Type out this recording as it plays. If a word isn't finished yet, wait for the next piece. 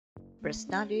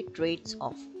Personality traits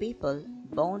of people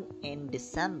born in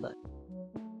December.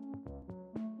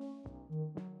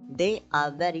 They are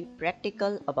very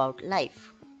practical about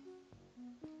life.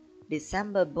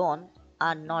 December born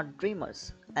are not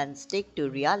dreamers and stick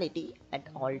to reality at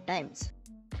all times.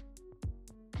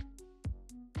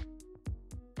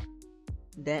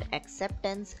 Their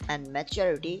acceptance and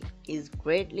maturity is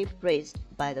greatly praised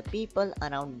by the people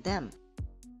around them.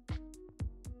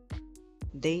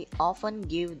 They often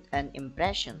give an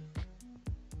impression.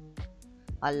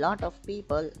 A lot of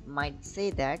people might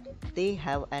say that they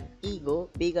have an ego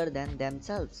bigger than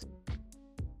themselves.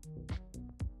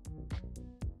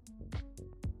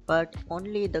 But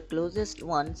only the closest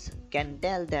ones can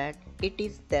tell that it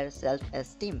is their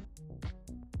self-esteem.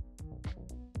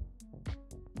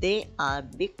 They are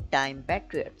big-time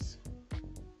patriots.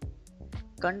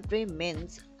 Country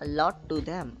means a lot to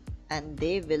them and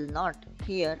they will not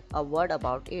hear a word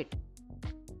about it.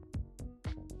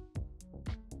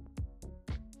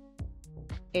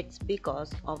 It's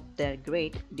because of their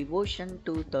great devotion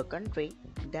to the country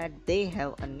that they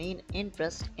have a keen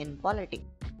interest in politics.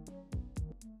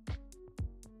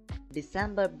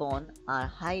 December born are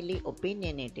highly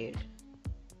opinionated.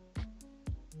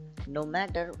 No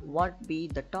matter what be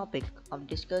the topic of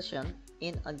discussion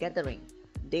in a gathering,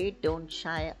 they don't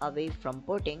shy away from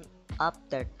putting up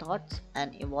their thoughts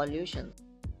and evaluations.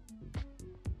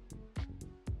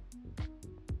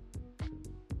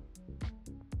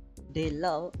 They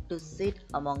love to sit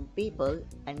among people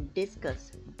and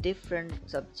discuss different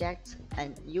subjects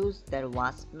and use their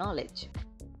vast knowledge.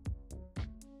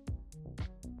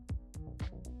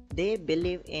 They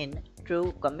believe in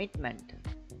true commitment.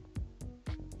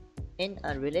 In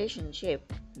a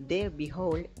relationship, they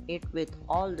behold it with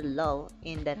all the love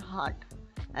in their heart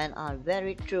and are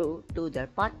very true to their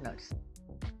partners.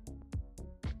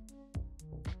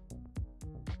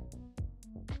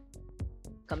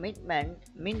 Commitment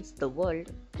means the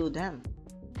world to them.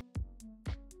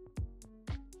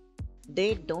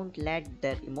 They don't let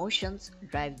their emotions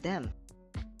drive them.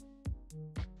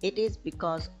 It is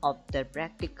because of their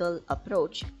practical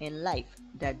approach in life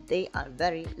that they are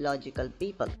very logical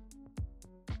people.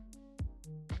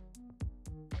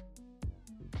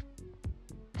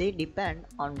 They depend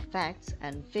on facts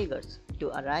and figures to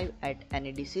arrive at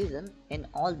any decision in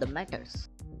all the matters.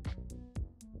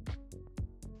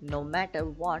 No matter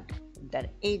what their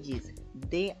age is,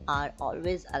 they are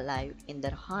always alive in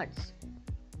their hearts.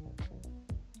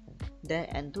 Their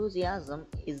enthusiasm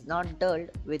is not dulled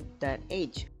with their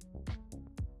age.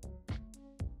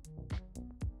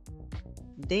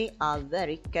 They are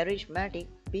very charismatic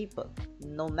people,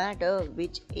 no matter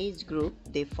which age group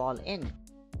they fall in.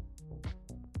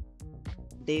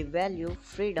 They value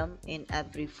freedom in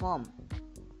every form.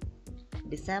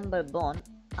 December born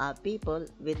are people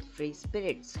with free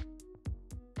spirits.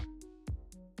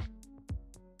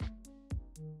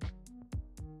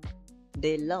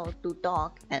 They love to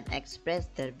talk and express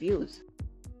their views.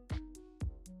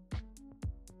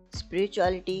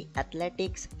 Spirituality,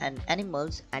 athletics, and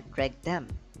animals attract them.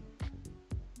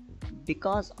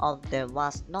 Because of their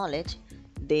vast knowledge,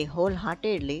 they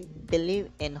wholeheartedly believe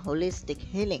in holistic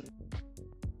healing.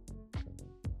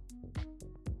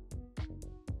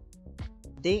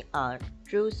 They are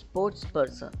true sports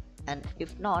person, and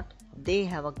if not, they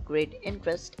have a great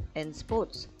interest in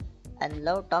sports and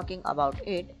love talking about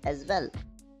it as well.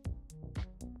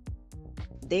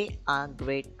 They are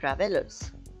great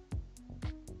travelers.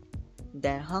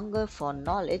 Their hunger for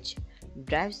knowledge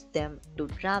drives them to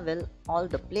travel all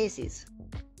the places.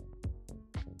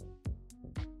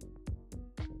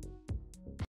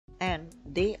 And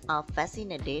they are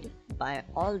fascinated by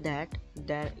all that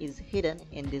there is hidden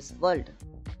in this world.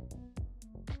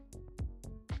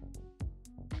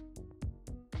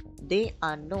 They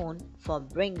are known for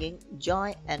bringing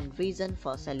joy and reason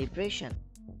for celebration.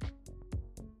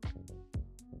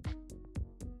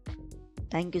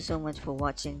 Thank you so much for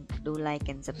watching. Do like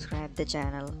and subscribe the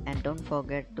channel and don't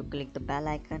forget to click the bell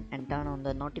icon and turn on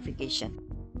the notification.